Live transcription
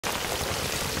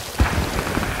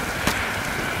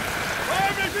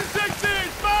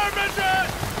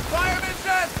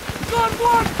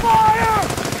blood fire!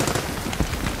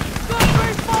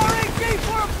 Gunnery firing! Keep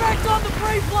for effect on the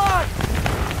pre-flood!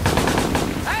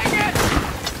 Hang it!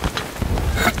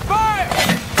 Fire!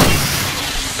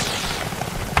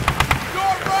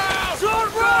 Short round!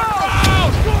 Short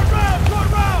round! Short round! Short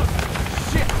round!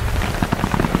 Shit!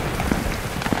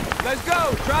 Let's go!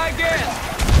 Try again!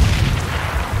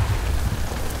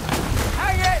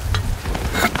 Hang it!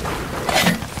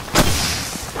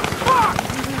 Fuck!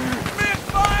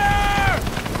 Misfire!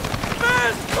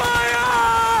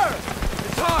 Misfire!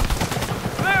 It's hot!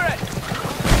 Clear it!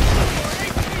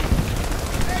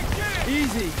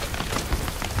 Easy!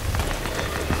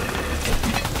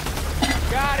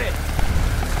 Got it!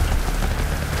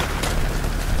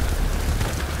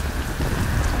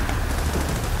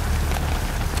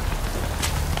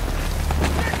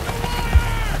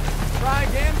 Try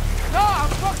again? No, I'm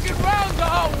fucking rounds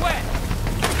are all wet!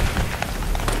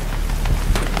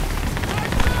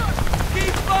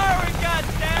 Keep firing,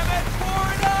 goddammit! Pour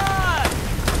it on!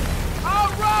 Our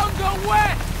rounds are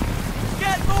wet!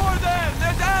 Get more of them!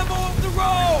 There's ammo up the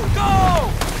road! Go!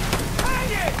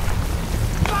 Hang it!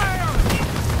 Fire!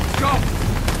 Go!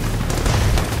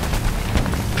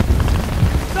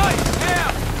 Sight! Now!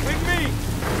 With me!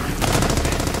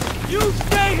 You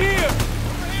stay here!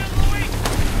 Over here, Louis!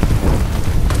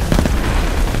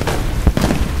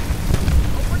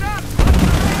 Open up!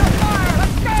 Fire!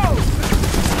 Let's go!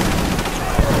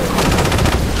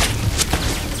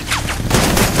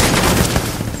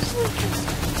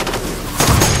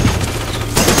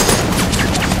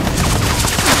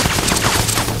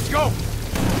 Let's go!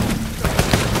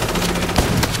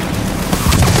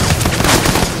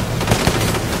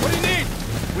 What do you need?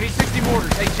 We need 60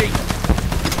 mortars. Hey, G.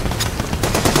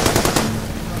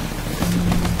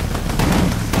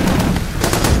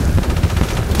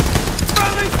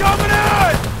 Friendly's coming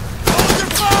in! Hold your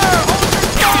fire! Hold your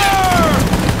fire!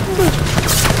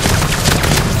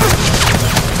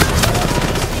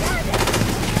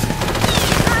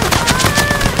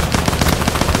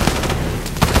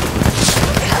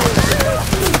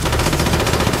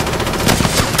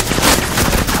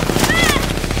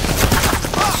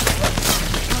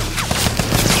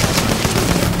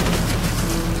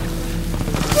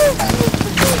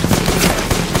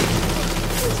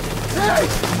 Hey!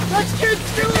 That kid's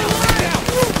still alive!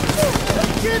 That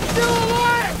kid's still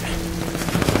alive!